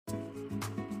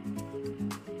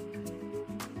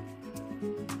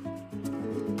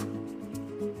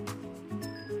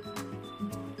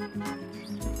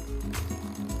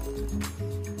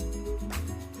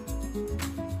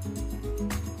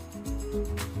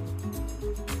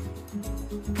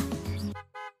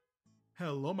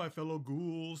Hello, my fellow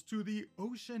ghouls, to the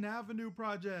Ocean Avenue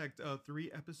Project, a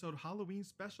 3-episode Halloween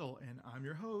special, and I'm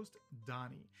your host,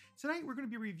 Donnie. Tonight, we're going to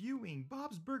be reviewing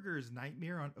Bob's Burgers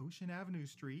Nightmare on Ocean Avenue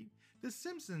Street, The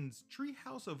Simpsons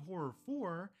Treehouse of Horror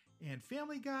 4, and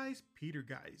Family Guy's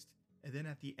Petergeist. And then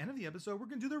at the end of the episode, we're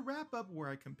going to do the wrap-up where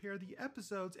I compare the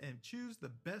episodes and choose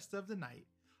the best of the night.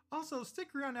 Also, stick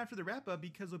around after the wrap-up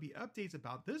because there'll be updates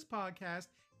about this podcast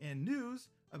and news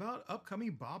about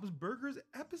upcoming Bob's Burgers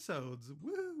episodes.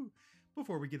 Woo!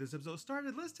 Before we get this episode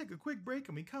started, let's take a quick break, and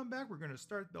when we come back, we're going to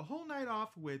start the whole night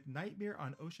off with Nightmare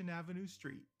on Ocean Avenue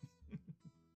Street.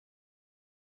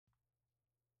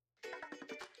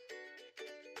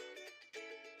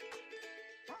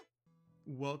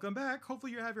 Welcome back.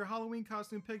 Hopefully you have your Halloween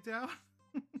costume picked out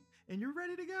and you're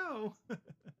ready to go.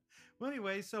 Well,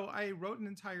 anyway, so I wrote an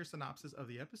entire synopsis of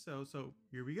the episode, so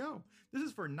here we go. This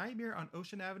is for Nightmare on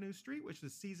Ocean Avenue Street, which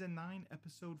is Season 9,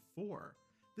 Episode 4.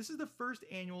 This is the first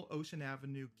annual Ocean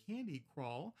Avenue Candy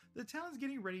Crawl. The town is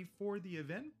getting ready for the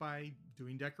event by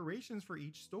doing decorations for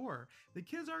each store. The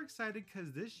kids are excited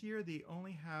because this year they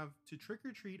only have to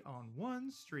trick-or-treat on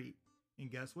one street. And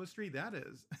guess what street that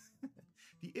is?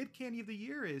 The It Candy of the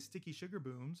Year is Sticky Sugar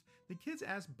Booms. The kids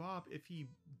asked Bob if he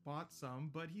bought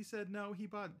some, but he said no, he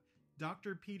bought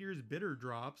Dr. Peter's Bitter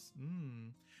Drops.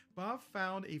 Bob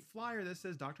found a flyer that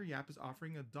says Dr. Yap is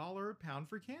offering $1 a pound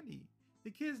for candy. The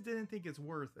kids didn't think it's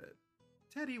worth it.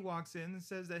 Teddy walks in and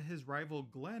says that his rival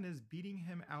Glenn is beating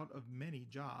him out of many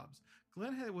jobs.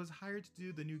 Glenn was hired to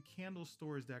do the new candle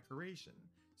store's decoration.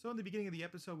 So in the beginning of the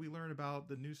episode, we learn about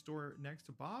the new store next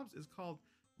to Bob's is called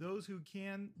Those Who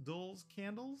Can Dulls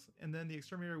Candles. And then the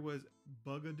exterminator was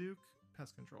Bugaduke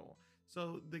Pest Control.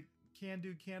 So the Can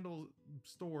Do Candle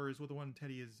store is what the one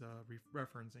Teddy is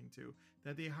referencing to,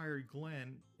 that they hired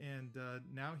Glenn, and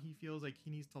now he feels like he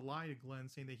needs to lie to Glenn,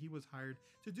 saying that he was hired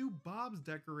to do Bob's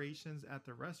decorations at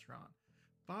the restaurant.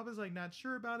 Bob is like not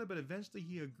sure about it, but eventually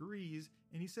he agrees,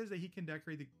 and he says that he can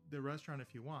decorate the restaurant if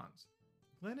he wants.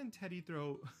 Glenn and Teddy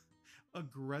throw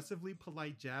aggressively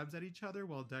polite jabs at each other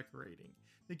while decorating.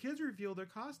 The kids reveal their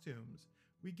costumes.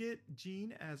 We get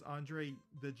Gene as Andre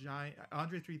the Giant,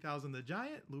 Andre 3000 the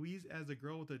Giant, Louise as the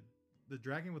girl with the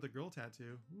dragon with a girl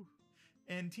tattoo,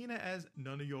 and Tina as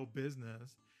None of Your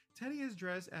Business. Teddy is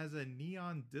dressed as a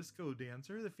neon disco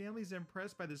dancer. The family's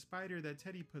impressed by the spider that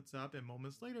Teddy puts up, and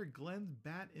moments later, Glenn's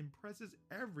bat impresses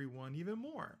everyone even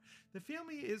more. The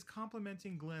family is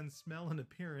complimenting Glenn's smell and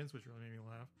appearance, which really made me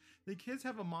laugh. The kids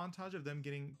have a montage of them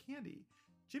getting candy.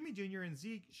 Jimmy Jr. and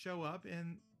Zeke show up,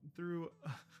 and through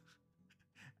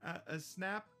a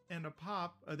snap and a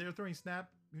pop, they're throwing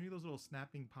those little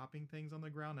snapping, popping things on the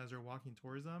ground as they're walking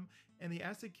towards them. And they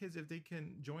ask the kids if they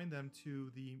can join them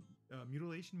to the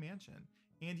Mutilation Mansion.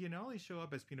 Andy and Ollie show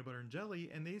up as Peanut Butter and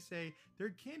Jelly, and they say their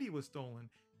candy was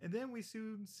stolen. And then we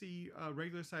soon see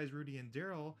regular-sized Rudy and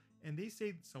Daryl, and they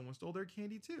say someone stole their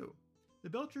candy too. The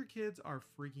Belcher kids are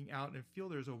freaking out and feel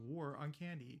there's a war on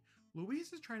candy.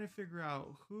 Louise is trying to figure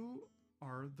out who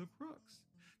are the crooks.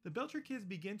 The Belcher kids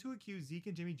begin to accuse Zeke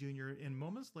and Jimmy Jr., and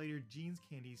moments later, Gene's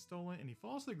candy is stolen and he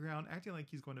falls to the ground acting like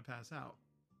he's going to pass out.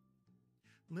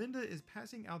 Linda is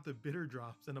passing out the bitter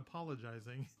drops and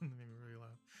apologizing. That made me really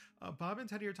laugh. Bob and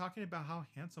Teddy are talking about how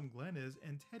handsome Glenn is,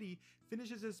 and Teddy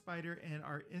finishes his spider and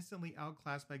are instantly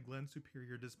outclassed by Glenn's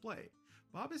superior display.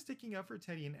 Bob is sticking up for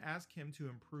Teddy and asks him to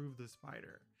improve the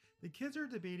spider. The kids are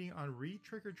debating on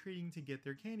re-trick-or-treating to get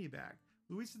their candy back.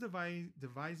 Louise is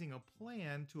devising a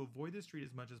plan to avoid the street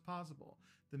as much as possible.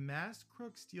 The masked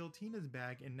crooks steal Tina's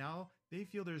bag, and now they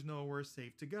feel there's nowhere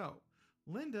safe to go.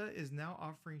 Linda is now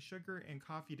offering sugar and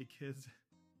coffee to kids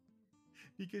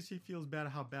because she feels bad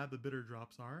how bad the bitter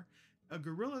drops are. A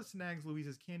gorilla snags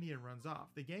Louise's candy and runs off.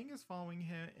 The gang is following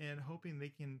him and hoping they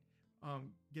can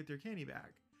get their candy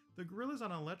back. The gorilla's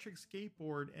on an electric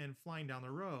skateboard and flying down the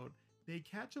road. They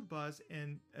catch a bus,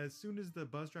 and as soon as the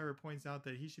bus driver points out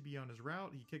that he should be on his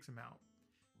route, he kicks him out.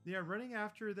 They are running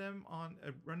after them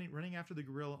running after the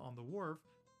gorilla on the wharf.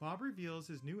 Bob reveals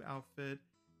his new outfit,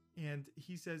 and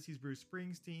he says he's Bruce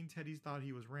Springsteen. Teddy's thought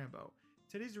he was Rambo.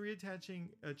 Teddy's reattaching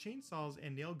chainsaws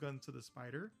and nail guns to the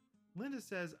spider. Linda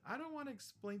says, I don't want to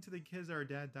explain to the kids that our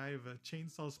dad died of a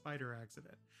chainsaw spider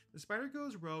accident. The spider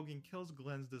goes rogue and kills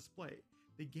Glenn's display.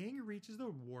 The gang reaches the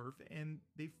wharf and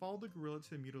they follow the gorilla to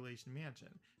the Mutilation Mansion.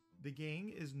 The gang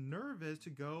is nervous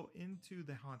to go into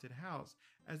the haunted house.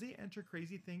 As they enter,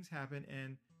 crazy things happen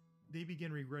and they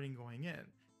begin regretting going in.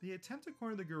 They attempt to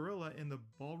corner the gorilla in the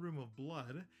ballroom of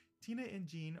blood. Tina and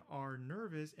Gene are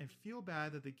nervous and feel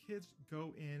bad that the kids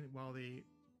go in while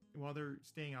they're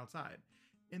staying outside.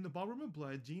 In the ballroom of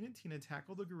blood, Gene and Tina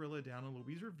tackle the gorilla down, and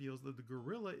Louise reveals that the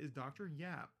gorilla is Dr.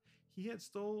 Yap. He had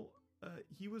stole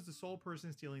he was the sole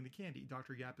person stealing the candy.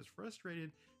 Dr. Yap is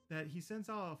frustrated that he sends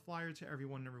out a flyer to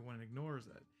everyone and everyone ignores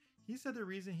it. He said the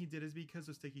reason he did is because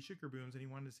of sticky sugar booms and he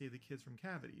wanted to save the kids from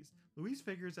cavities. Luis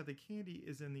figures that the candy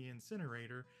is in the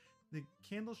incinerator. The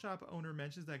candle shop owner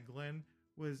mentions that Glenn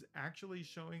was actually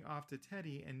showing off to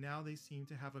Teddy, and now they seem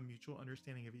to have a mutual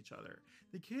understanding of each other.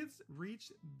 The kids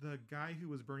reach the guy who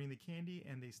was burning the candy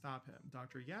and they stop him.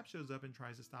 Dr. Yap shows up and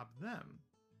tries to stop them.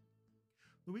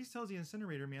 Luis tells the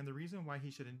incinerator man the reason why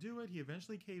he shouldn't do it. He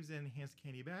eventually caves in and hands the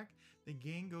candy back. The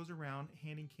gang goes around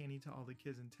handing candy to all the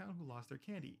kids in town who lost their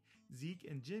candy. Zeke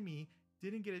and Jimmy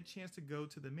didn't get a chance to go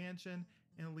to the mansion,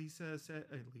 and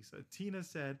Tina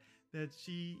said that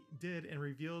she did and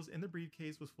reveals in the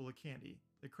briefcase was full of candy.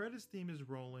 The credits theme is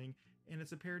rolling, and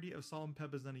it's a parody of Salt and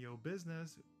Peppa's None of Your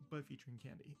Business, but featuring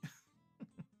candy.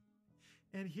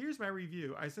 And here's my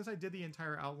review. Since I did the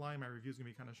entire outline, my review is going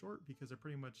to be kind of short because I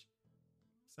pretty much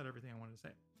said everything I wanted to say.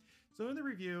 So in the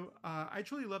review, I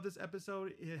truly love this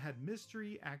episode. It had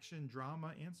mystery, action,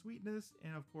 drama, and sweetness,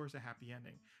 and of course a happy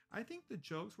ending. I think the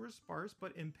jokes were sparse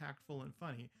but impactful and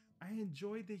funny. I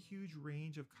enjoyed the huge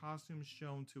range of costumes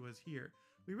shown to us here.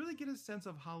 We really get a sense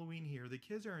of Halloween here. The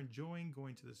kids are enjoying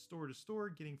going to store,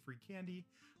 getting free candy.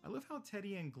 I love how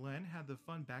Teddy and Glenn had the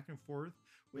fun back and forth,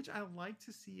 which I like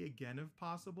to see again if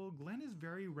possible. Glenn is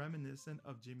very reminiscent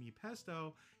of Jimmy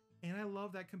Pesto, and I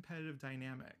love that competitive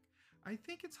dynamic. I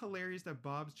think it's hilarious that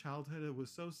Bob's childhood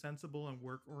was so sensible and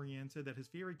work-oriented that his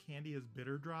favorite candy is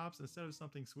bitter drops instead of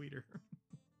something sweeter.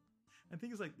 I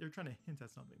think it's like they're trying to hint at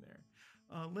something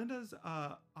there. Linda's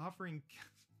offering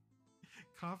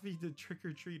coffee to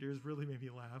trick-or-treaters really made me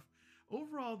laugh.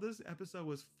 Overall, this episode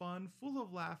was fun, full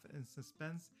of laugh and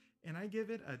suspense, and I give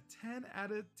it a 10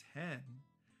 out of 10.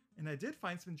 And I did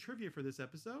find some trivia for this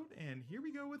episode, and here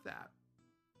we go with that.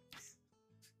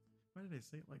 Why did I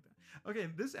say it like that? Okay,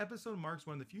 this episode marks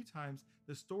one of the few times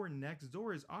the store next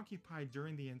door is occupied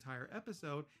during the entire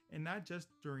episode and not just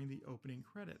during the opening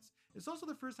credits. It's also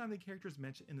the first time the characters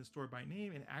mentioned in the store by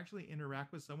name and actually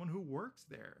interact with someone who works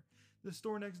there. The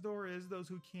store next door is those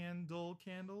who candle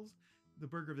candles. The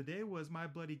burger of the day was My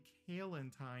Bloody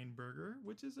Calentine Burger,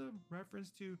 which is a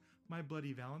reference to My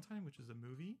Bloody Valentine, which is a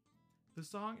movie. The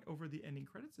song over the ending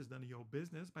credits is None of Your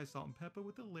Business by Salt and Peppa,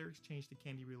 with the lyrics changed to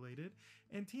candy related.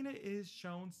 And Tina is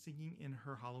shown singing in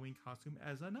her Halloween costume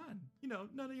as a nun. You know,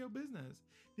 none of your business.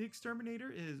 The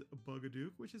Exterminator is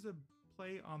Bugadook, which is a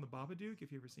play on the Babadook,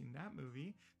 if you've ever seen that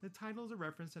movie. The title is a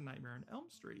reference to Nightmare on Elm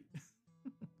Street.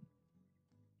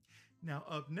 Now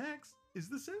up next is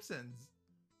The Simpsons.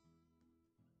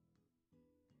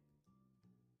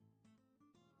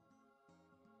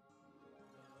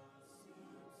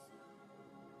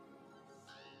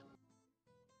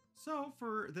 So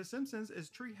for The Simpsons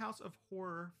is Treehouse of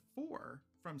Horror 4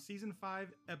 from season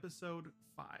 5, episode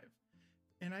 5.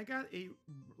 And I got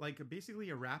basically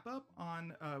a wrap up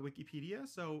on Wikipedia.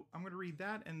 So I'm going to read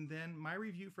that. And then my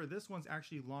review for this one's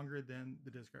actually longer than the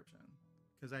description,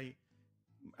 because I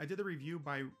did the review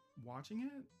by watching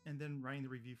it and then writing the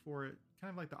review for it, kind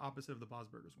of like the opposite of the Bob's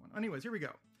Burgers one. Anyways, here we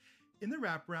go. In the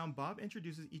wrap round, Bob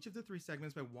introduces each of the 3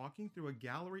 segments by walking through a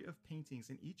gallery of paintings,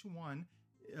 and each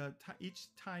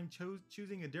time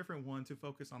choosing a different one to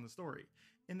focus on the story.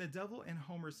 In The Devil and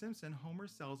Homer Simpson, Homer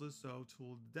sells a tool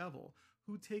to the devil,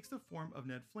 who takes the form of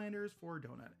Ned Flanders for a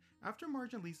donut. After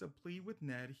Marge and Lisa plead with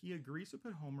Ned, he agrees to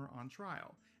put Homer on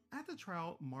trial. At the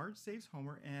trial, Marge saves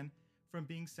Homer and from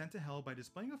being sent to hell by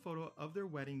displaying a photo of their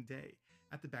wedding day.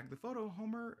 At the back of the photo,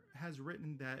 Homer has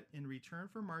written that in return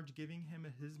for Marge giving him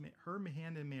her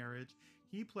hand in marriage,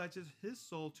 he pledges his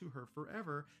soul to her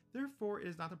forever. Therefore, it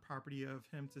is not the property of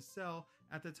him to sell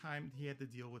at the time he had to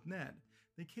deal with Ned.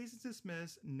 The case is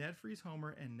dismissed. Ned frees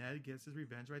Homer, and Ned gets his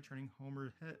revenge by turning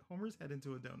Homer's head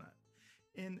into a donut.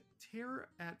 In Terror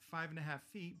at 5.5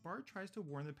 Feet, Bart tries to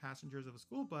warn the passengers of a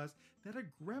school bus that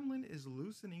a gremlin is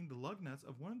loosening the lug nuts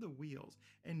of one of the wheels,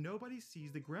 and nobody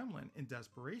sees the gremlin. In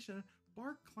desperation,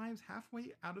 Bart climbs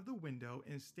halfway out of the window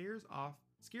and scares off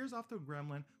the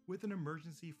gremlin with an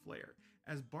emergency flare.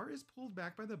 As Bart is pulled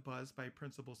back by the bus by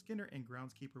Principal Skinner and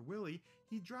groundskeeper Willie,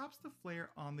 he drops the flare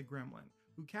on the gremlin,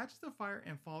 who catches the fire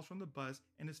and falls from the bus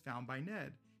and is found by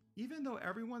Ned. Even though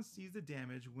everyone sees the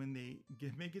damage when they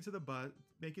make it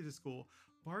to school,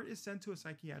 Bart is sent to a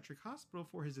psychiatric hospital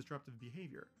for his disruptive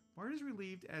behavior. Bart is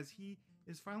relieved as he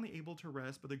is finally able to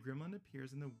rest, but the gremlin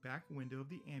appears in the back window of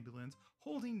the ambulance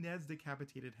holding Ned's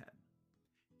decapitated head.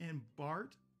 In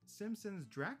Bart Simpson's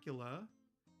Dracula,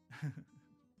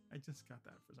 I just got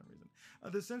that for some reason.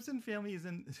 The Simpson family is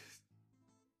in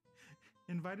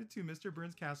Invited to Mr.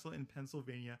 Burns' castle in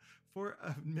Pennsylvania for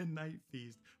a midnight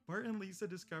feast, Bart and Lisa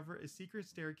discover a secret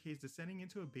staircase descending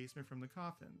into a basement from the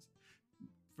coffins.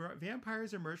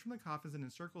 Vampires emerge from the coffins and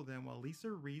encircle them while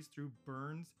Lisa reads through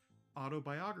Burns'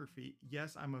 autobiography,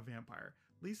 Yes, I'm a Vampire.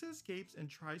 Lisa escapes and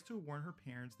tries to warn her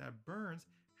parents that Burns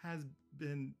has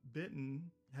bitten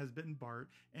Bart,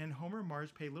 and Homer and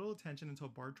Marge pay little attention until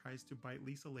Bart tries to bite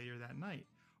Lisa later that night.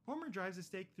 Homer drives a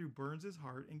stake through Burns'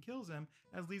 heart and kills him,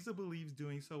 as Lisa believes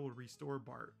doing so will restore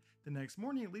Bart. The next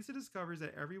morning, Lisa discovers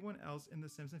that everyone else in the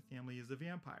Simpson family is a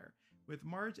vampire. With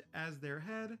Marge as their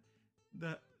head,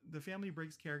 the family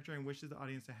breaks character and wishes the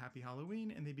audience a happy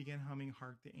Halloween, and they begin humming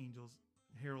Hark the Angels,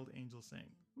 Herald Angels Sing.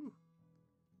 Whew.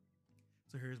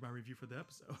 So here's my review for the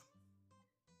episode.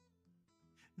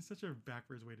 It's such a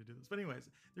backwards way to do this. But anyways,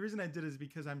 the reason I did is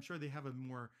because I'm sure they have a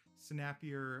more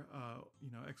snappier,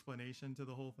 explanation to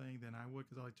the whole thing than I would,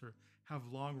 because I like to have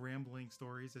long rambling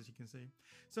stories, as you can see.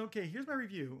 So, okay, here's my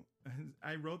review.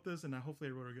 I wrote this and hopefully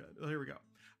I wrote it good. Oh, here we go.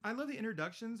 I love the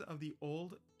introductions of the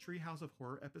old Treehouse of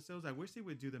Horror episodes. I wish they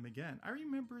would do them again. I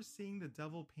remember seeing the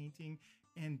devil painting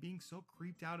and being so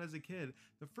creeped out as a kid.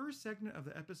 The first segment of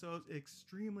the episode is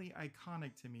extremely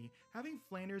iconic to me. Having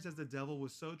Flanders as the devil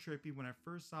was so trippy when I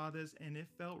first saw this, and it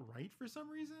felt right for some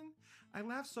reason. I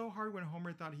laughed so hard when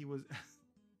Homer thought he was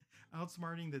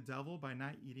outsmarting the devil by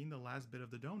not eating the last bit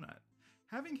of the donut.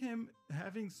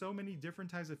 Having so many different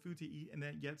types of food to eat and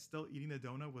then yet still eating the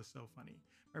donut was so funny.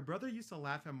 My brother used to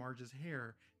laugh at Marge's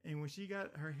hair, and when she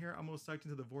got her hair almost sucked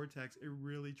into the vortex, it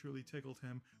really truly tickled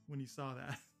him when he saw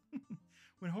that.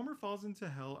 When Homer falls into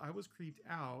hell, I was creeped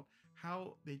out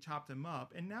how they chopped him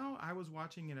up, and now I was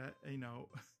watching it,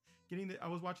 I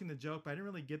was watching the joke, but I didn't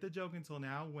really get the joke until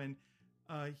now when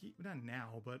not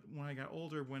now, but when I got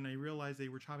older, when I realized they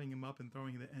were chopping him up and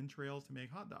throwing the entrails to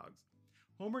make hot dogs.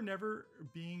 Homer never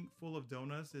being full of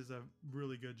donuts is a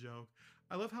really good joke.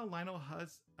 I love Lionel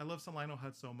Hutz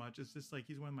so much. It's just like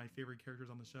he's one of my favorite characters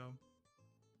on the show.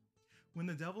 When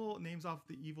the devil names off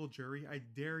the evil jury, I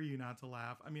dare you not to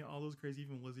laugh. I mean, all those crazy,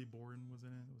 even Lizzie Borden was in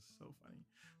it. It was so funny.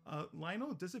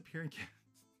 Lionel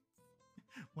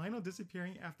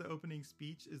disappearing after the opening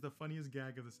speech is the funniest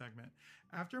gag of the segment.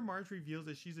 After Marge reveals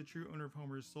that she's the true owner of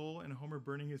Homer's soul, and Homer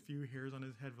burning his few hairs on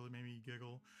his head really made me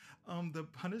giggle. The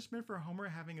punishment for Homer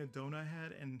having a donut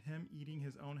head and him eating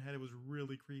his own head, it was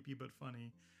really creepy but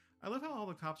funny. I love how all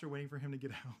the cops are waiting for him to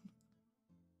get out.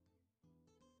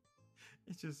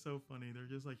 It's just so funny. They're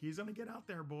just like, he's gonna get out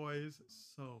there, boys.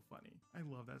 So funny. I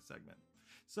love that segment.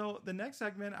 So the next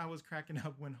segment, I was cracking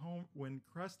up when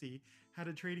Krusty had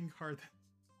a trading card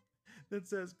that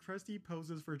says Krusty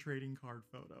poses for trading card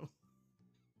photo.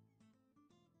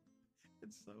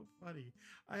 It's so funny.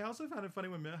 I also found it funny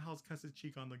when Milhouse cuts his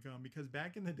cheek on the gum, because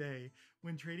back in the day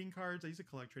when trading cards, I used to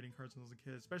collect trading cards when I was a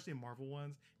kid, especially Marvel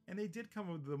ones, and they did come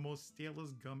with the most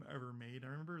stalest gum ever made. I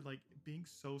remember like being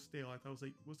so stale. I thought I was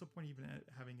like, what's the point even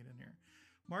having it in here?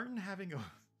 Martin having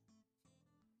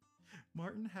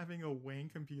a Wayne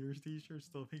Computers t-shirt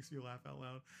still makes me laugh out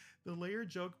loud. The layered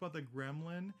joke about the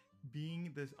gremlin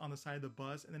being this on the side of the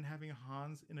bus and then having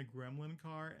Hans in a gremlin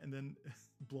car and then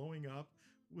blowing up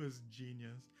was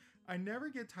genius. I never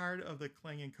get tired of the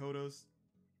Klang and Kodos,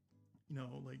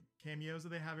 like cameos that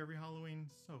they have every Halloween.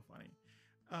 So funny.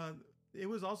 It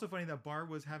was also funny that Bart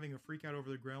was having a freak out over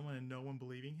the gremlin and no one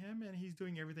believing him, and he's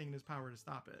doing everything in his power to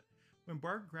stop it. When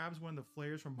Bart grabs one of the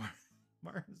flares from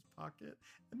Martin's pocket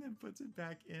and then puts it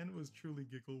back in was truly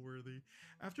giggle worthy.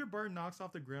 After Bart knocks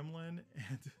off the gremlin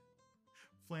and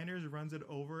Flanders runs it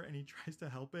over and he tries to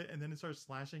help it and then it starts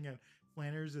slashing at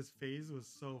Flanders' face, was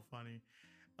so funny.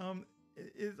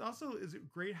 It also is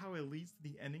great how it leads to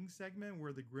the ending segment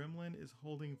where the gremlin is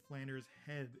holding Flanders'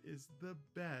 head is the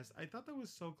best. I thought that was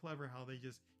so clever how they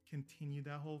just continued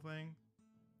that whole thing.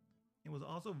 It was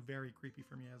also very creepy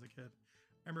for me as a kid.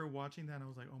 I remember watching that and I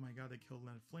was like, oh my god, they killed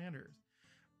Ned Flanders.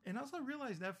 And I also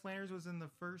realized Ned Flanders was in the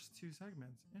first two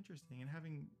segments. Interesting. And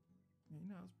having,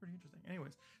 it's pretty interesting.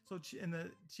 Anyways, so in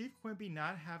the Chief Quimby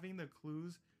not having the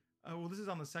clues, this is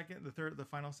on the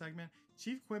final segment.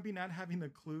 Chief Quimby not having the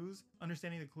clues,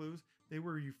 understanding the clues, they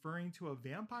were referring to a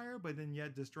vampire, but then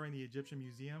yet destroying the Egyptian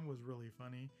museum was really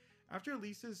funny. After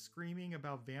Lisa's screaming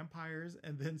about vampires,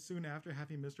 and then soon after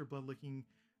having Mr. Burns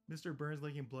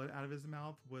licking blood out of his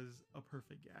mouth was a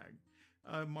perfect gag.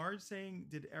 Marge saying,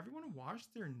 "Did everyone wash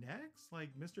their necks?"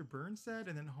 like Mr. Burns said,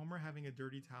 and then Homer having a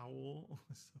dirty towel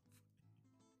was so funny.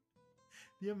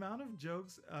 The amount of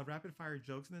jokes, rapid fire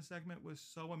jokes in this segment was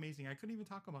so amazing. I couldn't even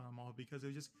talk about them all because it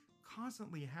was just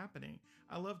constantly happening.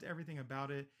 I loved everything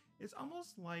about it. It's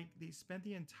almost like they spent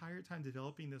the entire time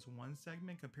developing this one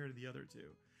segment compared to the other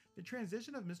two. The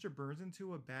transition of Mr. Burns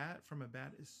into a bat from a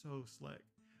bat is so slick.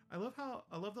 I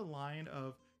love the line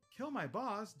of "Kill my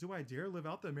boss, do I dare live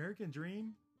out the American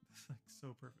dream?" It's like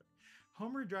so perfect.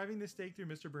 Homer driving the stake through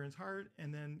Mr. Burns' heart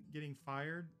and then getting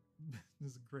fired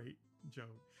is a great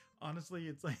joke. Honestly,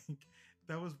 it's like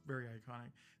that was very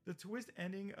iconic. The twist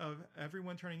ending of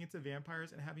everyone turning into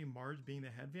vampires and having Marge being the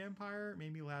head vampire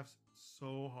made me laugh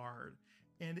so hard.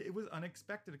 And it was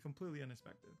unexpected, completely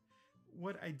unexpected.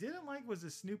 What I didn't like was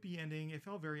the Snoopy ending. It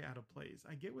felt very out of place.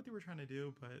 I get what they were trying to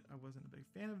do, but I wasn't a big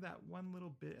fan of that one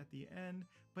little bit at the end.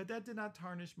 But that did not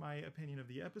tarnish my opinion of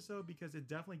the episode because it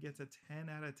definitely gets a 10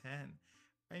 out of 10.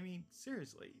 I mean,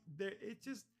 seriously, it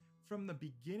just from the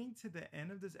beginning to the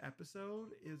end of this episode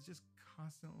is just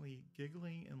constantly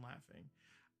giggling and laughing.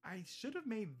 I should have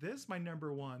made this my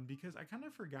number one because I kind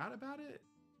of forgot about it.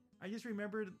 I just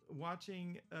remembered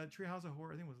watching Treehouse of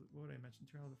Horror. I think it was, what did I mention?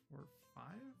 Treehouse of Horror 5,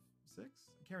 6?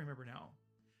 I can't remember now.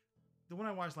 The one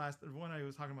I watched the one I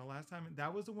was talking about last time,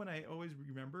 that was the one I always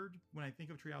remembered when I think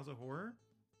of Treehouse of Horror.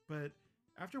 But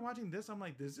after watching this, I'm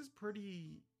like, this is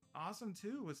pretty awesome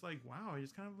too. It's like, wow,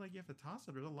 it's kind of like you have to toss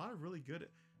it. There's a lot of really good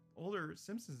older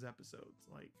Simpsons episodes.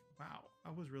 Like, wow, I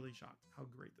was really shocked how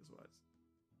great this was.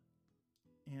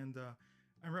 And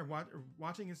I remember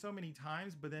watching it so many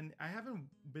times, but then I haven't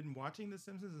been watching The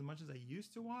Simpsons as much as I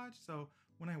used to watch. So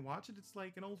when I watch it, it's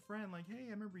like an old friend, like, hey,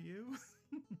 I remember you.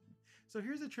 So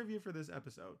here's the trivia for this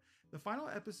episode. The final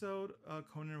episode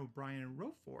Conan O'Brien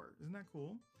wrote for. Isn't that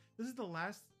cool? This is the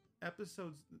last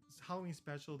episode's Halloween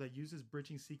special that uses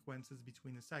bridging sequences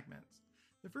between the segments.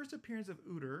 The first appearance of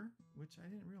Uter, which I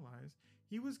didn't realize,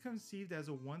 he was conceived as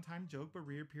a one-time joke but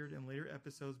reappeared in later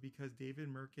episodes because David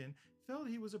Merkin felt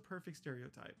he was a perfect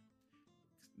stereotype.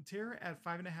 Terror at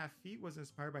 5.5 feet was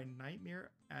inspired by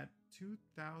Nightmare at 20,000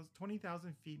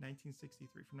 feet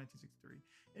 1963 from 1963,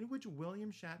 in which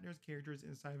William Shatner's character is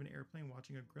inside of an airplane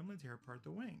watching a gremlin tear apart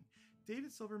the wing.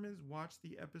 David Silverman watched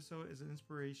the episode as an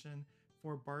inspiration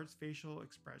for Bart's facial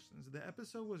expressions. The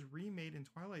episode was remade in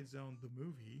Twilight Zone, the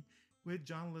movie, with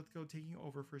John Lithgow taking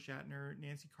over for Shatner.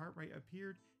 Nancy Cartwright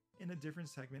appeared in a different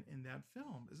segment in that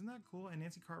film. Isn't that cool? And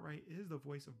Nancy Cartwright is the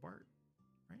voice of Bart,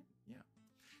 right? Yeah.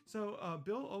 So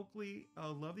Bill Oakley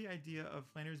loved the idea of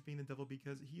Flanders being the devil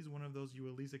because he's one of those you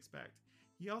at least expect.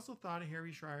 He also thought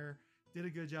Harry Schreier did a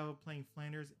good job of playing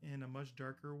Flanders in a much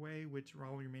darker way, which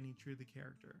while remaining true to the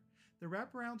character. The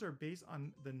wraparounds are based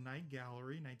on The Night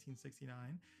Gallery,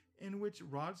 1969, in which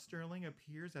Rod Sterling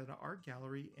appears at an art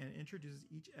gallery and introduces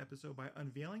each episode by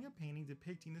unveiling a painting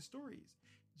depicting the stories.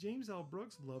 James L.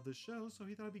 Brooks loved the show, so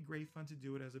he thought it'd be great fun to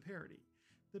do it as a parody.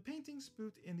 The paintings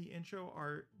spoofed in the intro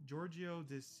are Giorgio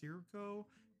de Chirico,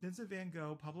 Vincent van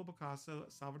Gogh, Pablo Picasso,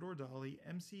 Salvador Dali,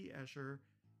 M.C. Escher,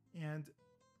 and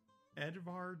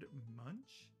Edvard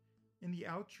Munch. In the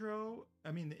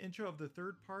intro of the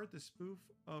third part, the spoof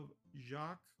of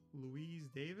Jacques Louis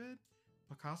David,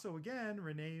 Picasso again,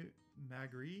 Rene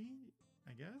Magritte,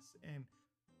 I guess, and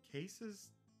Cases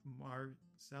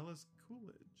Marcellus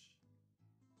Coolidge.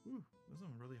 Ooh, those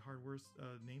are really hard words,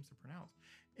 names to pronounce.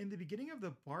 In the beginning of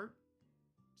the Bart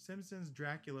Simpson's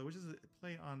Dracula, which is a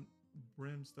play on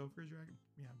Bram Stoker's Dracula.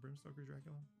 Yeah, Bram Stoker's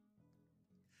Dracula.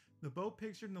 The boat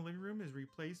pictured in the living room is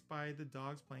replaced by the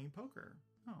dogs playing poker.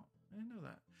 Oh, I didn't know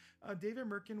that. David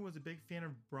Merkin was a big fan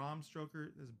of Bram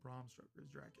Stoker's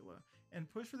Dracula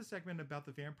and pushed for the segment about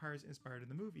the vampires inspired in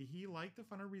the movie. He liked the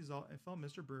final result and felt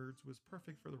Mr. Birds was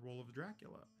perfect for the role of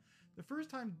Dracula. The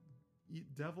first time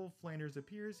Devil Flanders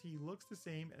appears, he looks the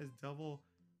same as Devil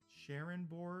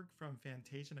Scharenborg from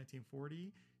Fantasia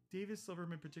 1940. David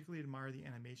Silverman particularly admired the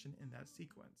animation in that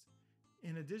sequence.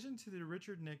 In addition to the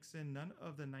Richard Nixon, none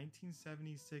of the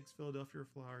 1976 Philadelphia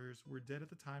Flyers were dead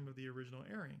at the time of the original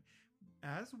airing.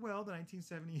 As well, the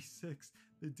 1976,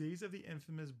 the days of the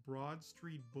infamous Broad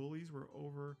Street Bullies were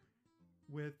over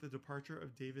with the departure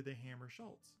of David the Hammer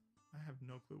Schultz. I have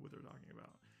no clue what they're talking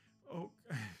about. Oh,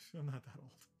 I'm not that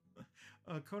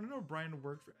old. Conan O'Brien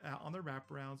worked on the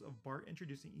wraparounds of Bart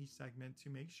introducing each segment to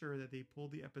make sure that they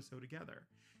pulled the episode together.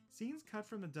 Scenes cut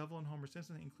from The Devil and Homer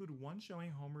Simpson include one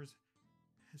showing Homer's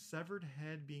severed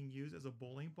head being used as a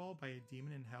bowling ball by a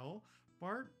demon in hell,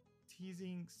 Bart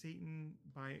teasing Satan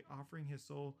by offering his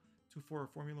soul for a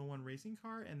Formula One racing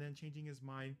car and then changing his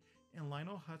mind, and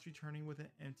Lionel Hutz returning with an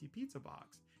empty pizza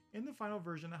box. In the final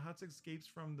version, Hutz escapes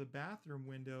from the bathroom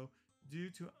window due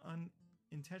to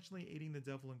unintentionally aiding the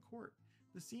devil in court.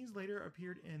 The scenes later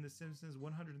appeared in The Simpsons'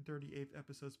 138th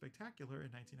episode Spectacular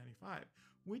in 1995,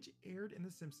 which aired in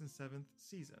The Simpsons' 7th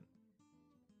season.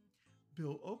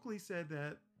 Bill Oakley said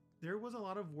that there was a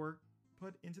lot of work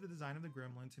put into the design of the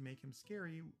gremlin to make him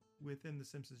scary within the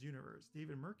Simpsons universe.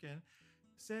 David Merkin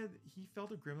said he felt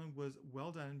the gremlin was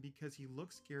well done because he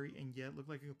looked scary and yet looked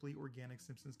like a complete organic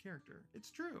Simpsons character.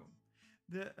 It's true.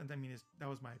 That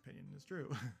was my opinion. It's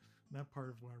true. Not part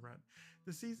of what I read.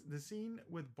 The scene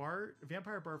with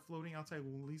Vampire Bart floating outside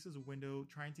Lisa's window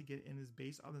trying to get in is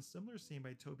based on a similar scene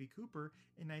by Toby Cooper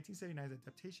in 1979's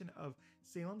adaptation of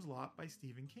Salem's Lot by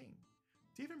Stephen King.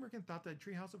 David Mirkin thought that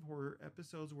Treehouse of Horror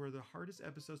episodes were the hardest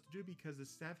episodes to do because the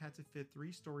staff had to fit 3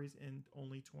 stories in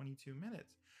only 22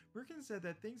 minutes. Mirkin said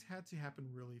that things had to happen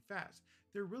really fast.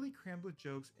 They're really crammed with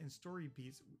jokes and story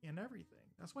beats and everything.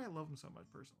 That's why I love them so much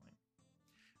personally.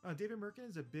 David Mirkin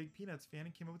is a big Peanuts fan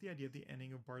and came up with the idea of the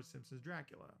ending of Bart Simpson's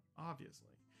Dracula,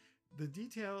 obviously.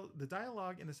 The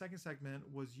dialogue in the second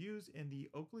segment was used in the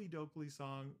Oakley Dokley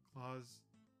song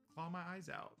Claw My Eyes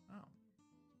Out. Oh.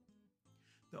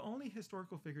 The only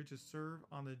historical figure to serve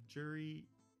on the jury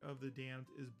of the damned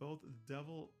is both the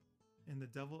devil in The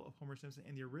Devil of Homer Simpson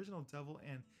and the original devil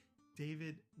and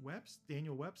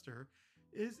Daniel Webster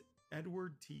is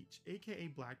Edward Teach, aka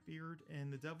Blackbeard,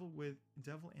 and the Devil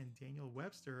and Daniel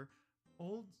Webster.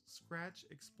 Old Scratch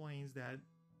explains that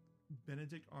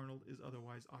Benedict Arnold is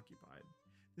otherwise occupied.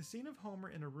 The scene of Homer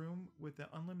in a room with the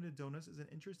unlimited donuts is an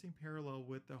interesting parallel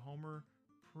with the Homer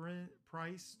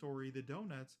Price story, The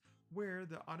Donuts, where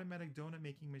the automatic donut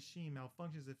making machine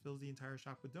malfunctions and fills the entire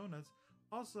shop with donuts.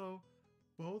 Also,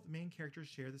 both main characters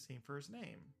share the same first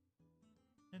name.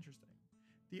 Interesting.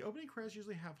 The opening credits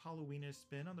usually have Halloweenish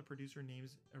spin on the producer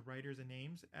names, writers, and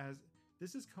names. As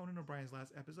this is Conan O'Brien's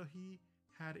last episode, he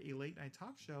had a late night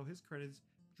talk show. His credits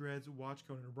dreads Watch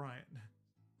Conan O'Brien.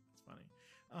 That's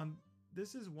funny.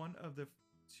 This is one of the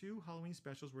 2 Halloween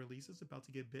specials where Lisa's about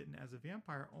to get bitten as a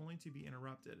vampire, only to be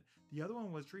interrupted. The other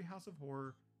one was Treehouse of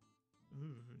Horror.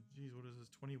 Ooh, geez, what is this?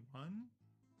 21?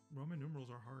 Roman numerals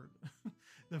are hard.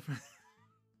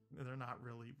 They're not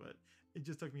really, but it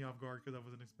just took me off guard because I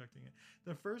wasn't expecting it.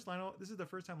 This is the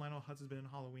first time Lionel Hutz has been in a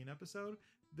Halloween episode.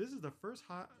 This is the first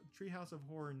Treehouse of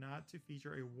Horror not to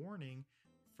feature a warning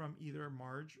from either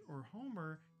Marge or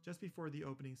Homer just before the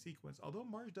opening sequence. Although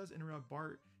Marge does interrupt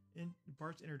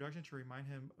Bart's introduction to remind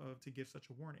him to give such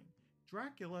a warning.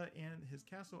 Dracula and his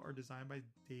castle are designed by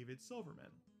David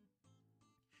Silverman.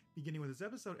 Beginning with this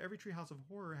episode, every Treehouse of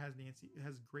Horror has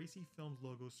Gracie Films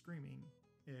logo screaming,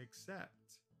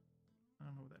 except I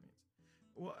don't know what that means.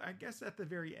 Well, I guess at the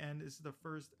very end, this is the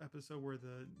first episode where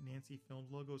the Nancy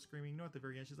Films logo is screaming. You know, at the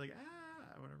very end, she's like,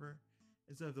 ah, whatever.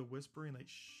 Instead of the whispering, like,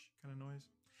 shh kind of noise.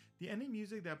 The ending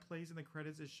music that plays in the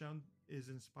credits is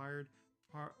inspired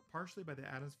partially by the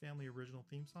Addams Family original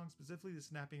theme song, specifically the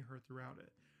snapping heard throughout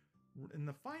it. And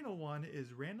the final one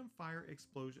is Random Fire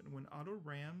Explosion. When Otto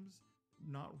rams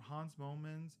not Hans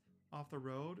Momans off the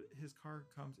road, his car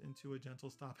comes into a gentle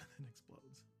stop and then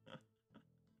explodes.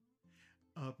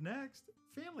 Up next,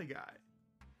 Family Guy.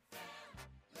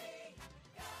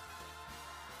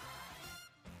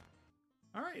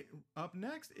 All right, up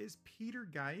next is Peter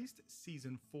Geist,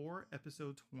 Season 4,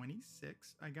 Episode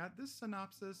 26. I got this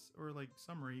synopsis or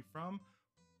summary from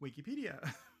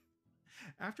Wikipedia.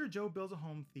 After Joe builds a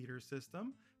home theater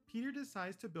system, Peter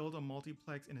decides to build a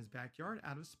multiplex in his backyard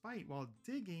out of spite. While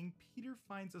digging, Peter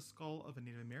finds a skull of a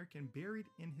Native American buried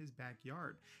in his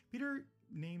backyard. Peter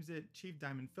names it Chief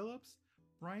Diamond Phillips.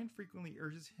 Brian frequently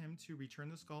urges him to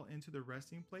return the skull into the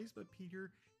resting place, but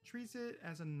Peter treats it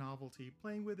as a novelty,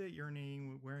 playing with it,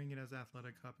 urinating, wearing it as an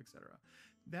athletic cup, etc.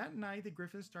 That night, the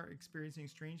Griffins start experiencing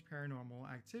strange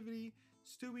paranormal activity.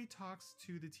 Stewie talks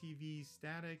to the TV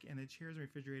static, and the chairs and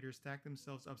refrigerators stack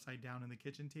themselves upside down in the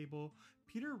kitchen table.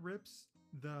 Peter rips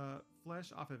the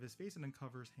flesh off of his face and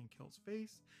uncovers Hank Hill's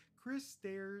face. Chris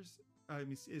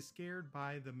is scared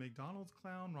by the McDonald's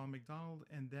clown, Ron McDonald,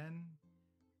 and then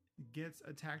gets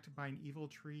attacked by an evil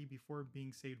tree before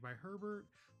being saved by Herbert.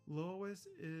 Lois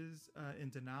is in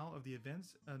denial of the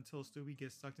events until Stewie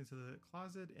gets sucked into the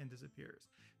closet and disappears.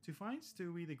 To find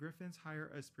Stewie, the Griffins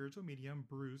hire a spiritual medium,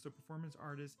 Bruce, a performance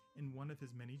artist in one of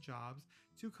his many jobs,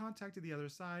 to contact the other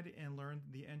side and learn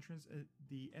the entrance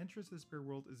to the spirit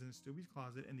world is in Stewie's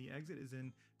closet and the exit is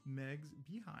in Meg's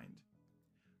behind.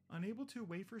 Unable to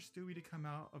wait for Stewie to come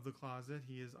out of the closet,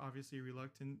 he is obviously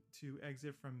reluctant to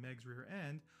exit from Meg's rear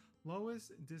end.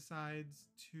 Lois decides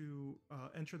to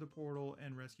enter the portal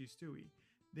and rescue Stewie.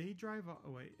 They drive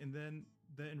away, and then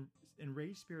the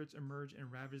enraged spirits emerge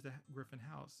and ravage the Griffin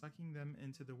house, sucking the house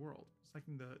into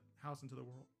the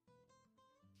world.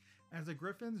 As the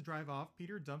Griffins drive off,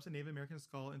 Peter dumps a Native American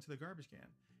skull into the garbage can.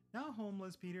 Now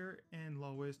homeless, Peter and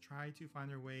Lois try to find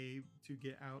their way to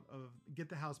get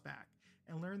the house back,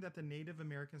 and learn that the Native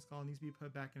American skull needs to be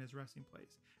put back in its resting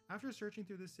place. After searching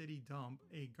through the city dump,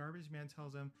 a garbage man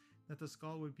tells them that the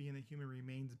skull would be in the human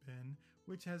remains bin,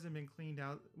 which hasn't been cleaned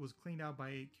out, was cleaned out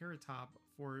by Carrot Top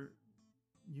for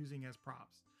using as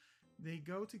props. They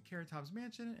go to Carrot Top's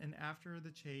mansion, and after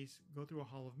the chase, go through a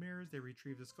hall of mirrors. They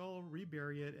retrieve the skull,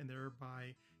 rebury it, and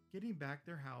thereby getting back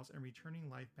their house and returning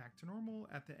life back to normal.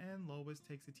 At the end, Lois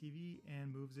takes the TV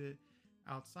and moves it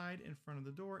outside in front of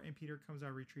the door, and Peter comes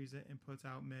out, retrieves it, and puts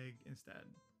out Meg instead.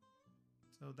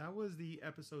 So that was the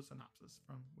episode synopsis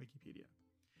from Wikipedia.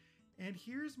 And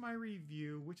here's my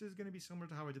review, which is going to be similar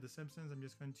to how I did The Simpsons. I'm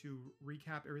just going to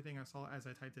recap everything I saw as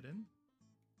I typed it in,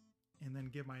 and then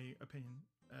give my opinion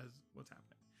as what's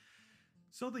happening.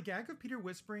 So the gag of Peter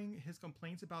whispering his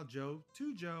complaints about Joe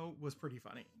to Joe was pretty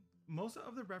funny. Most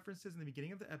of the references in the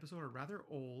beginning of the episode are rather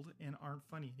old and aren't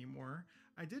funny anymore.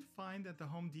 I did find that the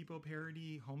Home Depot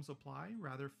parody Home Supply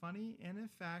rather funny, and in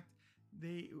fact,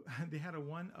 they had a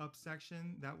one-up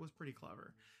section that was pretty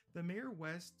clever. The Mayor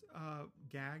West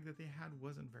gag that they had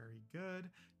wasn't very good.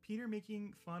 Peter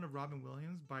making fun of Robin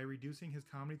Williams by reducing his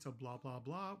comedy to blah blah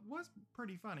blah was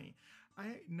pretty funny.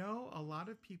 I know a lot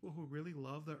of people who really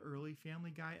love the early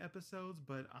Family Guy episodes,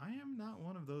 but I am not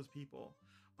one of those people.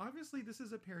 Obviously, this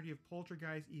is a parody of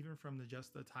Poltergeist even from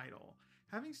just the title.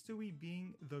 Having Stewie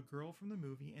being the girl from the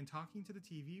movie and talking to the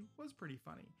TV was pretty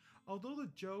funny. Although the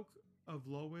joke of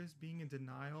Lois being in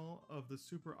denial of the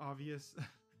super obvious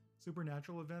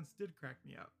supernatural events did crack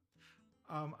me up.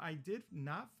 I did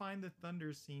not find the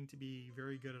thunder scene to be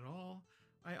very good at all.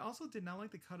 I also did not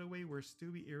like the cutaway where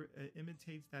Stewie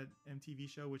imitates that MTV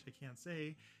show, which I can't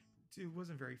say. It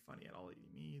wasn't very funny at all to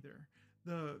me either.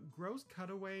 The gross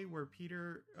cutaway where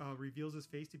Peter reveals his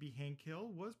face to be Hank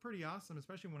Hill was pretty awesome,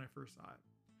 especially when I first saw it.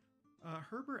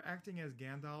 Herbert acting as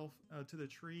Gandalf to the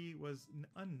tree was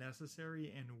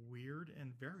unnecessary and weird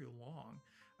and very long.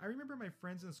 I remember my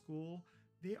friends in school,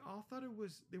 they all thought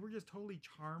they were just totally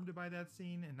charmed by that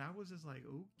scene, and I was just like,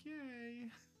 okay.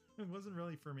 It wasn't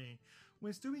really for me.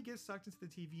 When Stewie gets sucked into the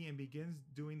TV and begins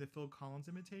doing the Phil Collins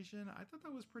imitation, I thought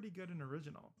that was pretty good and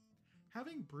original.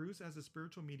 Having Bruce as a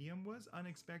spiritual medium was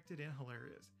unexpected and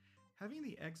hilarious. Having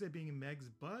the exit being Meg's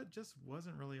butt just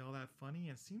wasn't really all that funny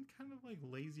and seemed kind of like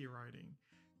lazy writing.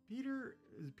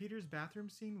 Peter's bathroom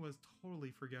scene was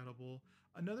totally forgettable.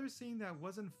 Another scene that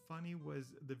wasn't funny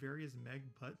was the various Meg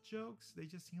butt jokes. They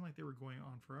just seemed like they were going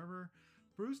on forever.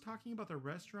 Bruce talking about the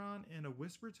restaurant in a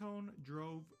whisper tone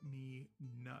drove me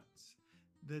nuts.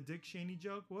 The Dick Cheney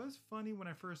joke was funny when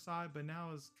I first saw it, but now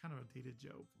it's kind of a dated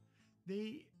joke.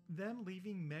 Them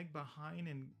leaving Meg behind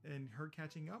and her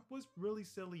catching up was really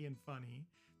silly and funny.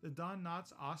 The Don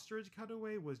Knotts ostrich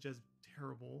cutaway was just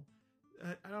terrible.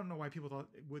 I don't know why people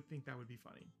would think that would be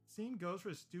funny. Same goes for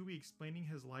Stewie explaining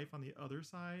his life on the other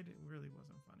side. It really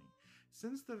wasn't funny.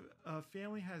 Since the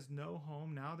family has no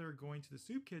home, now they're going to the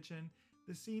soup kitchen.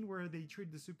 The scene where they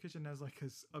treated the soup kitchen as like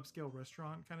a upscale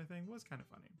restaurant kind of thing was kind of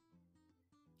funny.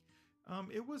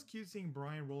 It was cute seeing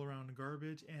Brian roll around in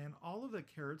garbage, and all of the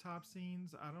Carrot Top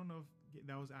scenes, I don't know if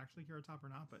that was actually Carrot Top or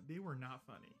not, but they were not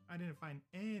funny. I didn't find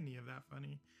any of that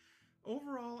funny.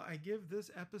 Overall, I give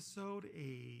this episode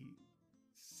a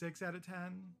 6 out of 10.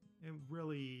 It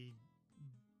really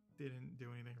didn't do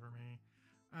anything for me.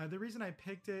 The reason I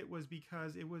picked it was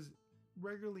because it was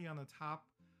regularly on the top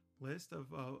list of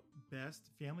best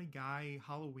Family Guy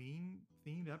Halloween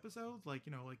themed episodes, like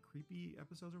creepy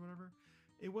episodes or whatever.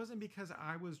 It wasn't because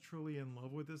I was truly in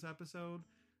love with this episode.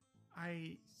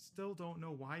 I still don't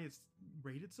know why it's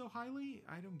rated so highly.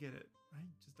 I don't get it. I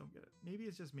just don't get it. Maybe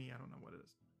it's just me. I don't know what it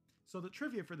is. So the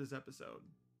trivia for this episode.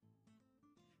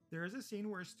 There is a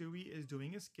scene where Stewie is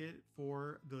doing a skit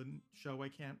for the show I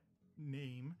can't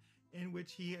name, in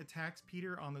which he attacks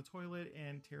Peter on the toilet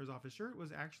and tears off his shirt. It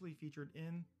was actually featured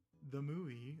in the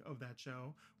movie of that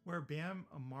show, where Bam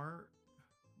Margera,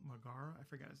 I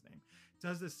forgot his name,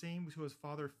 does the same to his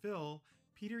father Phil.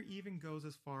 Peter even goes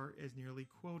as far as nearly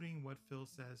quoting what Phil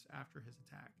says after his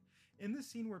attack. In the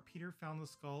scene where Peter found the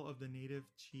skull of the native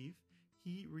chief,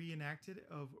 he reenacted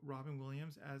of Robin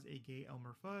Williams as a gay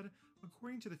Elmer Fudd.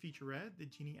 According to the featurette, the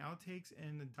Genie Outtakes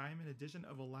and the Diamond Edition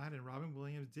of Aladdin, Robin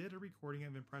Williams did a recording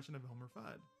of impression of Elmer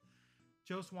Fudd.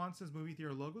 Joe Swanson's movie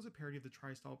theater logo is a parody of the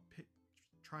TriStar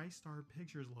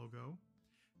Pictures logo.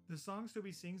 The song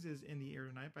Stewie Sings is In the Air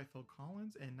Tonight by Phil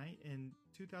Collins, and in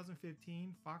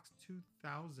 2015, Fox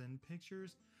 2000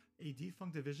 Pictures, a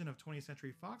defunct division of 20th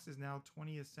Century Fox, is now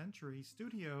 20th Century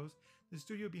Studios. The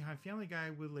studio behind Family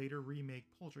Guy would later remake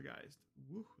Poltergeist.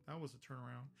 Woo, that was a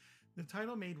turnaround. The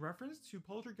title made reference to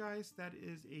Poltergeist, that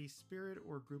is a spirit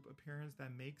or group appearance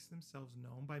that makes themselves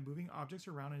known by moving objects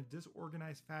around in a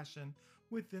disorganized fashion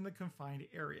within the confined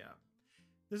area.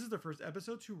 This is the first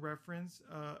episode to reference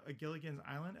a Gilligan's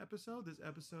Island episode. This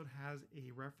episode has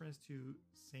a reference to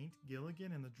Saint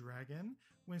Gilligan and the Dragon.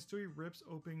 When Stewie rips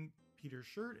open Peter's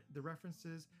shirt, the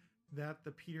references that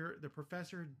the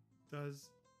professor does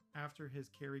after his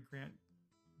Cary Grant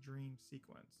dream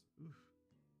sequence. Oof,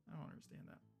 I don't understand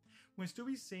that. When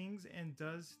Stewie sings and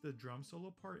does the drum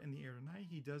solo part in The Air Tonight,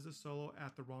 he does the solo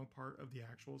at the wrong part of the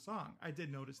actual song. I did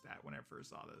notice that when I first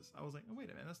saw this. I was like, oh, wait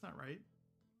a minute, that's not right.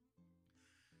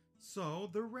 So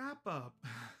the wrap up.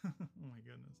 Oh my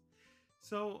goodness.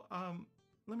 So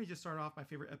let me just start off. My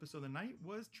favorite episode of the night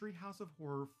was Treehouse of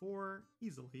Horror 4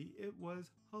 easily. It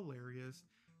was hilarious.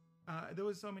 There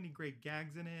was so many great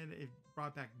gags in it. It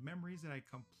brought back memories that I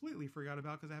completely forgot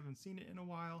about because I haven't seen it in a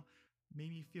while.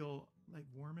 Made me feel like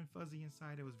warm and fuzzy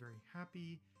inside. I was very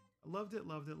happy. Loved it,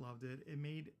 loved it, loved it. It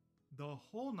made the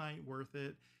whole night worth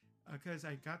it because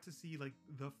I got to see like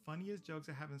the funniest jokes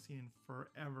I haven't seen in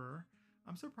forever.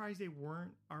 I'm surprised they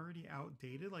weren't already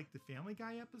outdated like the Family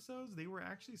Guy episodes. They were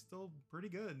actually still pretty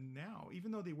good now,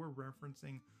 even though they were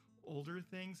referencing older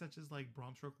things such as like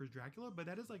Bram Stoker's Dracula, but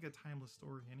that is like a timeless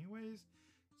story anyways.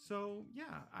 So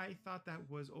yeah, I thought that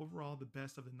was overall the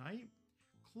best of the night,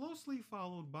 closely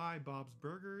followed by Bob's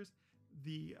Burgers.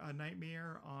 The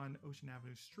Nightmare on Ocean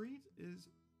Avenue Street is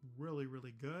really,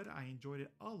 really good. I enjoyed it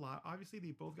a lot. Obviously,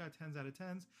 they both got 10s out of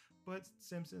 10s, but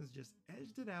Simpsons just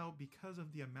edged it out because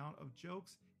of the amount of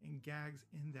jokes and gags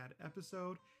in that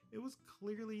episode. It was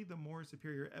clearly the more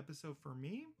superior episode for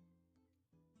me.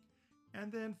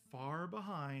 And then far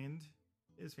behind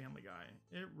is Family Guy.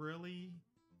 It really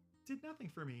did nothing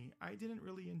for me. I didn't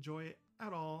really enjoy it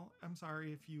at all. I'm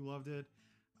sorry if you loved it.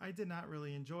 I did not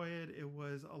really enjoy it. It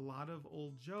was a lot of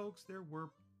old jokes. There were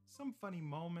some funny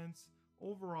moments.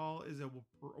 Overall, is it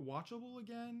watchable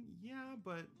again? Yeah,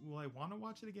 but will I want to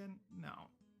watch it again? No,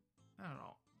 I don't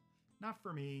know. Not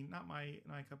for me, not my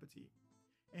cup of tea.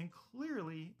 And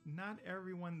clearly, not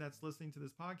everyone that's listening to this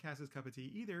podcast is cup of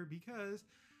tea either, because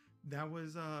that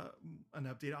was an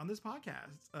update on this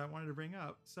podcast I wanted to bring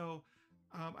up. So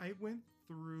I went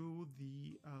through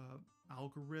the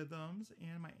algorithms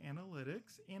and my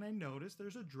analytics, and I noticed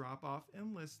there's a drop off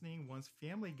in listening once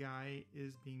Family Guy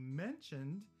is being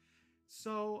mentioned.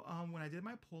 So when I did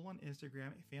my poll on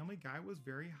Instagram, Family Guy was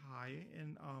very high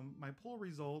in my poll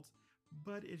results,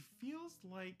 but it feels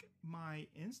like my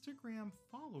Instagram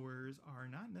followers are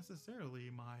not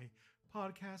necessarily my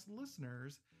podcast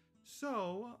listeners.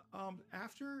 So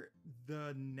after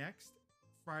the next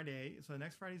Friday, so the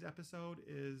next Friday's episode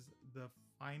is the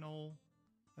final.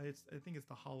 I think it's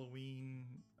the Halloween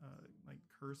like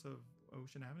Curse of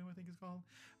Ocean Avenue, I think it's called.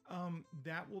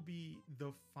 That will be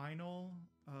the final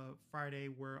Friday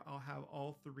where I'll have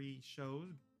all three shows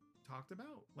talked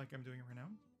about, like I'm doing it right now.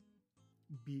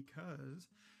 Because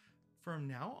from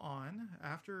now on,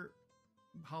 after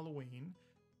Halloween,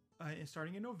 and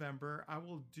starting in November, I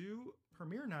will do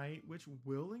premiere night, which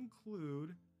will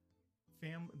include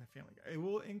Family Guy. It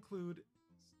will include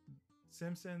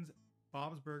Simpsons,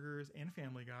 Bob's Burgers, and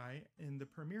Family Guy in the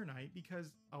premiere night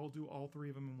because I will do all three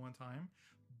of them in one time.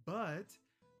 But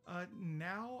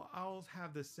now I'll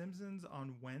have the Simpsons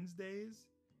on Wednesdays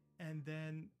and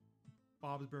then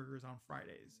Bob's Burgers on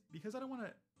Fridays because I don't want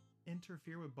to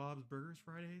interfere with Bob's Burgers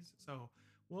Fridays. So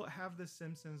we'll have the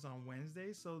Simpsons on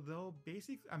Wednesdays. So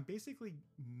I'm basically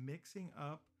mixing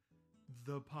up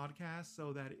the podcast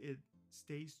so that it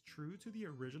stays true to the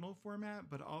original format,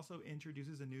 but also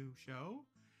introduces a new show.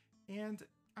 And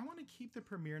I want to keep the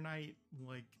premiere night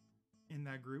like in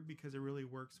that group because it really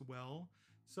works well.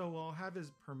 So I'll have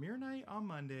his premiere night on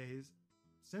Mondays,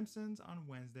 Simpsons on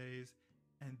Wednesdays,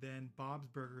 and then Bob's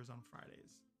Burgers on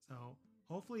Fridays. So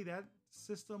hopefully that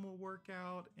system will work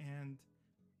out and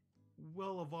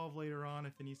will evolve later on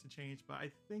if it needs to change. But I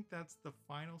think that's the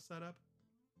final setup.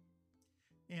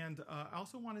 And I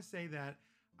also want to say that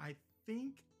I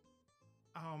think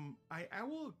I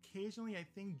will occasionally, I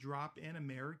think, drop in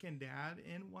American Dad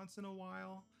in once in a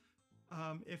while.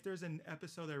 If there's an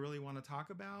episode I really want to talk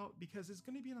about, because it's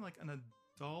going to be in like an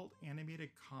adult animated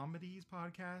comedies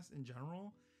podcast in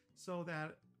general, so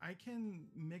that I can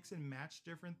mix and match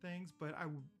different things. But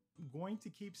I'm going to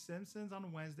keep Simpsons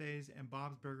on Wednesdays and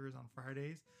Bob's Burgers on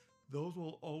Fridays. Those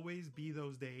will always be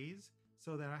those days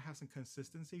so that I have some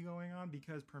consistency going on,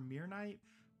 because premiere night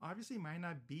obviously might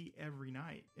not be every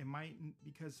night. It might,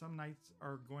 because some nights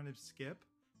are going to skip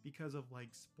because of like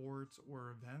sports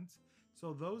or events.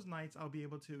 So those nights I'll be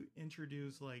able to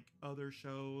introduce like other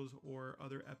shows or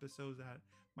other episodes that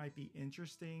might be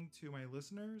interesting to my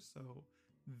listeners. So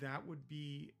that would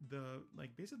be the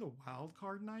like basically the wild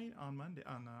card night on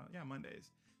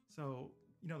Mondays. So,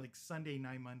 like Sunday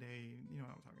night, Monday, you know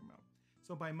what I'm talking about.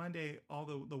 So by Monday, all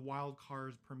the wild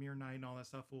cards, premiere night, and all that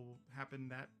stuff will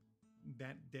happen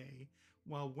that day.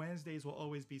 While Wednesdays will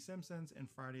always be Simpsons and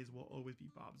Fridays will always be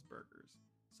Bob's Burgers.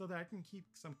 So that I can keep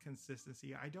some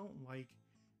consistency. I don't like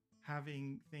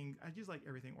having things. I just like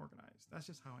everything organized. That's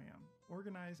just how I am.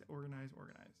 Organize, organize,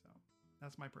 organize. So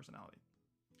that's my personality.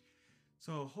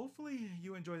 So hopefully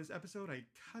you enjoy this episode. I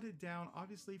cut it down,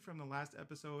 obviously, from the last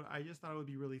episode. I just thought it would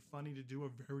be really funny to do a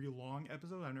very long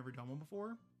episode. I've never done one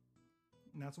before.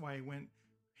 And that's why I went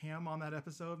ham on that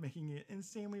episode, making it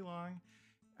insanely long.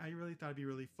 I really thought it'd be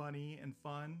really funny and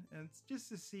fun. And it's just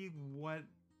to see what,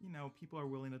 people are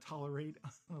willing to tolerate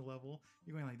on a level.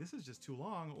 You're going like, this is just too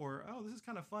long, or, oh, this is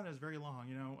kind of fun. It's very long.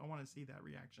 I want to see that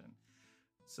reaction.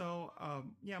 So,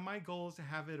 my goal is to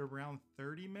have it around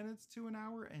 30 minutes to an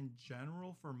hour in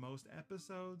general for most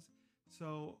episodes.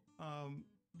 So,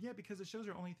 because the shows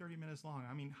are only 30 minutes long.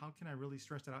 I mean, how can I really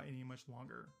stretch that out any much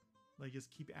longer? Like,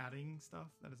 just keep adding stuff?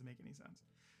 That doesn't make any sense.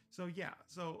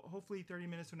 So hopefully 30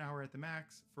 minutes to an hour at the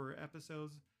max for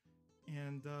episodes.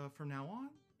 And from now on,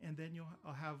 and then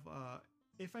I'll have,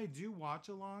 if I do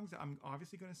watch-alongs, I'm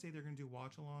obviously going to say they're going to do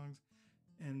watch-alongs.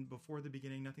 And before the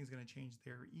beginning, nothing's going to change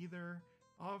there either.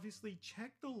 Obviously,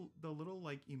 check the little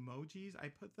like emojis. I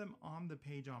put them on the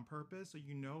page on purpose so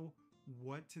you know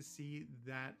what to see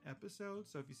that episode.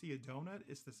 So if you see a donut,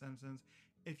 it's The Simpsons.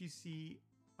 If you see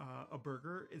a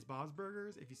burger, it's Bob's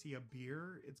Burgers. If you see a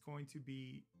beer, it's going to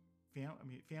be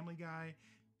Family Guy.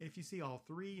 If you see all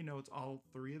three, it's all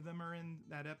three of them are in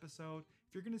that episode.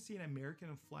 If you're going to see an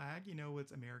American flag,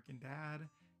 it's American Dad.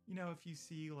 If you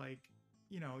see like,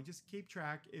 just keep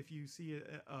track. If you see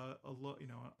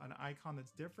an icon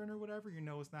that's different or whatever,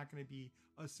 it's not going to be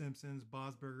a Simpsons,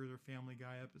 Bob's Burgers, or Family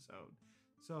Guy episode.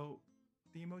 So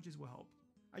the emojis will help.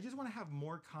 I just want to have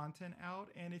more content out.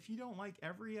 And if you don't like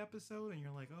every episode and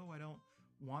you're like, oh, I don't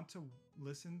want to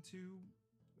listen to,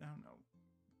 I don't know,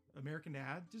 American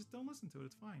Dad, just don't listen to it.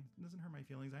 It's fine. It doesn't hurt my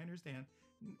feelings. I understand.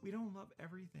 We don't love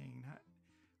everything.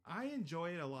 I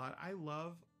enjoy it a lot. I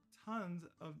love tons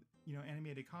of,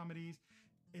 animated comedies.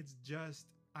 It's just,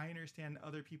 I understand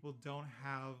other people don't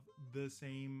have the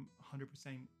same 100%,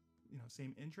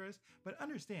 same interest, but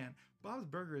understand Bob's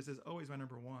Burgers is always my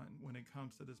number one when it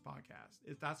comes to this podcast.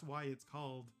 That's why it's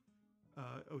called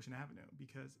Ocean Avenue,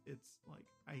 because it's like,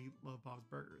 I love Bob's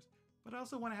Burgers, but I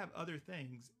also want to have other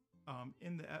things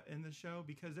in the show,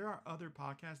 because there are other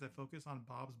podcasts that focus on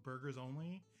Bob's Burgers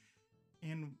only.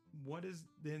 And what is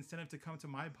the incentive to come to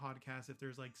my podcast if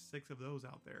there's like 6 of those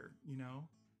out there,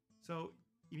 So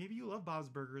maybe you love Bob's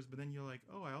Burgers, but then you're like,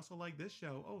 oh, I also like this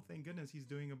show. Oh, thank goodness he's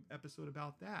doing an episode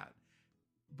about that.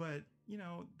 But,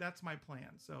 that's my plan.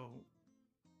 So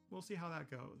we'll see how that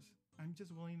goes. I'm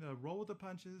just willing to roll with the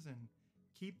punches and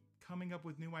keep coming up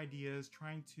with new ideas,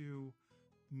 trying to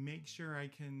make sure I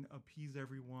can appease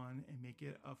everyone and make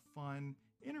it a fun,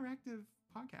 interactive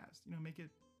podcast, make it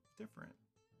different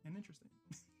and interesting.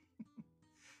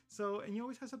 So, and you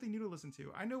always have something new to listen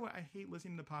to. I know I hate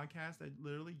listening to podcasts that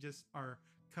literally just are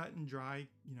cut and dry.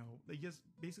 They just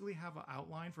basically have an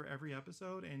outline for every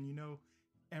episode, and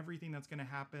everything that's going to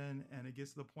happen, and it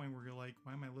gets to the point where you're like,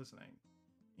 why am I listening?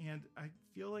 And I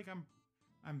feel like I'm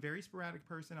a very sporadic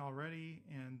person already,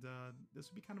 and this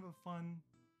would be kind of a fun,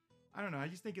 I don't know, I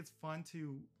just think it's fun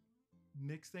to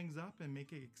mix things up and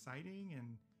make it exciting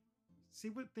and see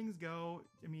what things go.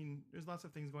 I mean, there's lots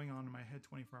of things going on in my head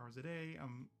 24 hours a day.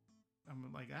 I'm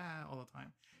like, all the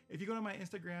time. If you go to my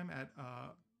Instagram at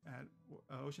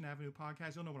Ocean Avenue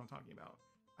Podcast, you'll know what I'm talking about.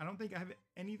 I don't think I have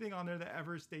anything on there that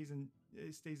ever stays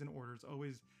in order. It's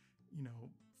always,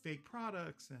 fake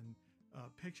products and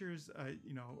pictures,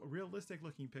 realistic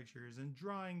looking pictures and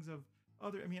drawings of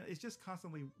it's just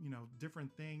constantly,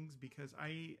 different things, because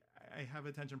I have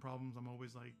attention problems. I'm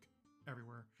always like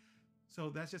everywhere. So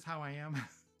that's just how I am.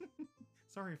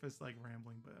 Sorry if it's like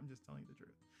rambling, but I'm just telling you the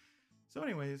truth. So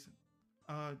anyways,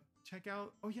 check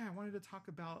out, I wanted to talk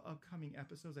about upcoming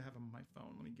episodes I have on my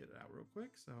phone. Let me get it out real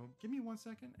quick. So give me 1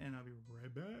 second and I'll be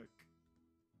right back.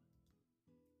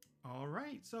 All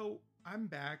right, so I'm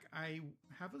back. I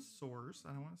have a source.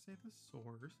 I don't want to say the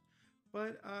source,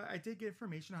 but I did get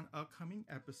information on upcoming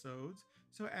episodes.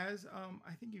 So as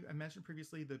I think I mentioned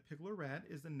previously, the Piggler Red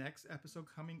is the next episode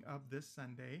coming up this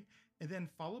Sunday. And then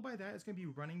followed by that is going to be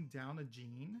Running Down a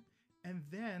Gene. And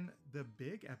then the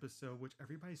big episode, which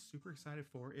everybody's super excited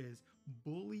for, is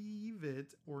Believe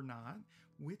It or Not,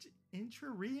 which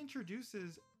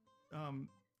reintroduces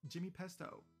Jimmy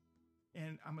Pesto.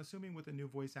 And I'm assuming with a new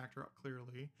voice actor,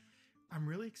 clearly. I'm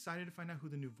really excited to find out who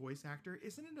the new voice actor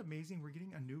is. Isn't it amazing? We're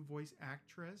getting a new voice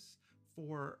actress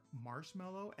for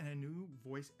Marshmallow and a new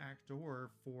voice actor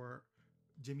for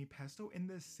Jimmy Pesto in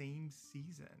the same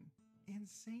season.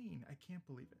 Insane. I can't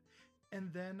believe it.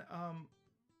 And then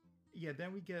yeah,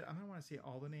 then we get, I don't want to say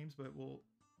all the names, but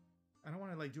I don't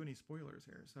want to like do any spoilers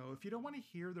here. So if you don't want to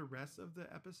hear the rest of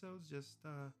the episodes, just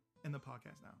end the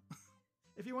podcast now.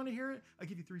 If you want to hear it, I'll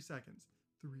give you 3 seconds.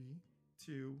 3,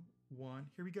 2, 1,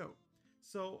 here we go.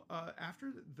 So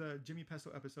after the Jimmy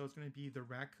Pesto episode, it's going to be the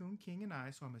Raccoon King and I.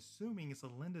 So I'm assuming it's a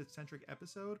Linda-centric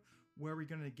episode where we're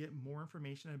going to get more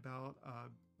information about,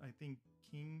 I think,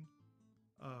 King,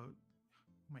 oh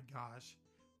my gosh,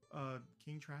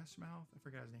 King Trashmouth. I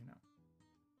forgot his name now.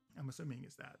 I'm assuming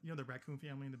it's that. You know, the raccoon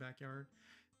family in the backyard.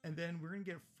 And then we're going to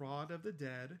get Fraud of the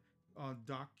Dead,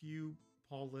 Docu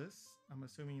Paulus. I'm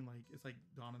assuming like it's like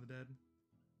Dawn of the Dead.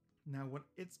 Now, what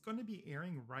it's going to be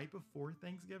airing right before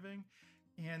Thanksgiving,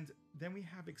 and then we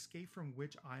have Escape from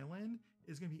Witch Island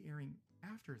is going to be airing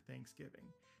after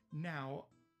Thanksgiving. Now,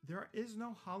 there is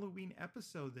no Halloween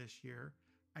episode this year.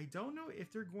 I don't know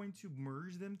if they're going to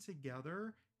merge them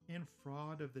together in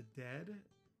Fraud of the Dead,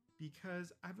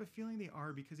 because I have a feeling they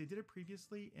are, because they did it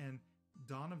previously in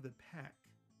Dawn of the Peck.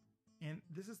 And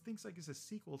this is things like it's a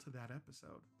sequel to that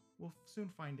episode. We'll soon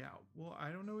find out. Well,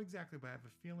 I don't know exactly, but I have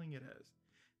a feeling it is.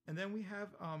 And then we have,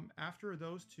 after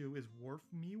those two is Wharf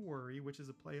Me Worry, which is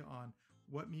a play on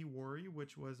What Me Worry,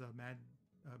 which was a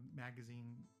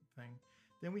magazine thing.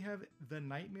 Then we have The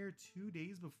Nightmare 2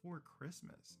 Days Before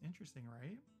Christmas. Interesting,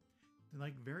 right?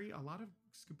 Like a lot of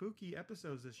spooky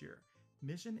episodes this year.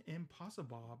 Mission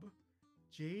Impossible,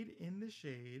 Jade in the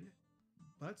Shade,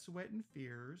 Butt, Sweat, and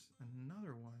Fears,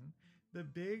 another one. The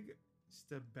Big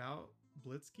Staboblitsky,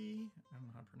 I don't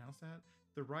know how to pronounce that.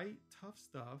 The Right Tough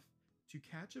Stuff, To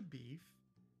Catch a Beef,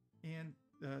 and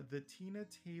the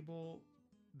Table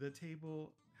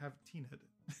Have Teened.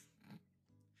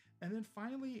 And then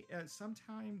finally,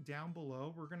 sometime down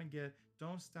below, we're going to get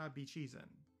Don't Stop Be Cheesin'.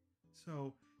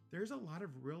 So there's a lot of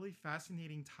really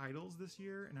fascinating titles this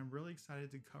year, and I'm really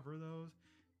excited to cover those.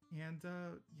 And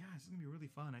yeah, it's going to be really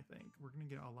fun, I think. We're going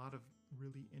to get a lot of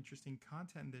really interesting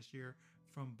content this year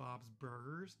from Bob's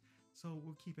Burgers. So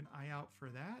we'll keep an eye out for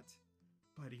that.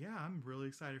 But yeah, I'm really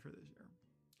excited for this year.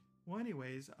 Well,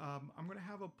 anyways, I'm going to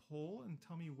have a poll and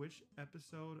tell me which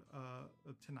episode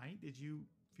of tonight did you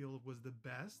feel was the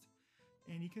best.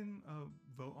 And you can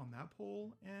vote on that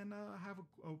poll, and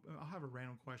I'll have a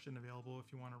random question available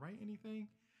if you want to write anything.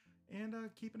 And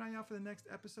keep an eye out for the next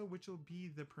episode, which will be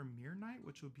the premiere night,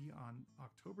 which will be on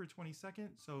October 22nd.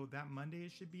 So that Monday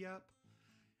it should be up.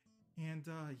 And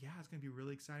yeah, it's going to be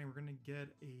really exciting. We're going to get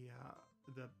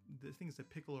the thing is the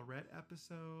Piccolorette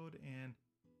episode, and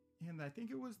I think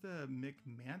it was the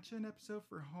McMansion episode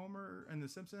for Homer and The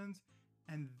Simpsons.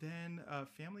 And then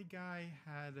Family Guy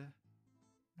had,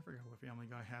 I forgot what Family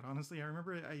Guy had. Honestly, I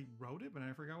remember I wrote it, but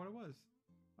I forgot what it was.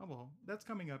 Oh well, that's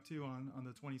coming up too on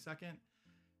the 22nd.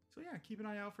 So yeah, keep an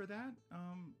eye out for that.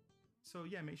 So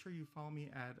yeah, make sure you follow me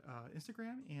at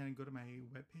Instagram and go to my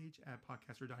webpage at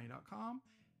podcasterdonnie.com,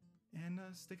 and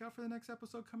stick out for the next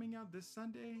episode coming out this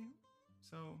Sunday.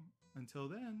 So until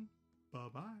then,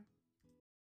 bye-bye.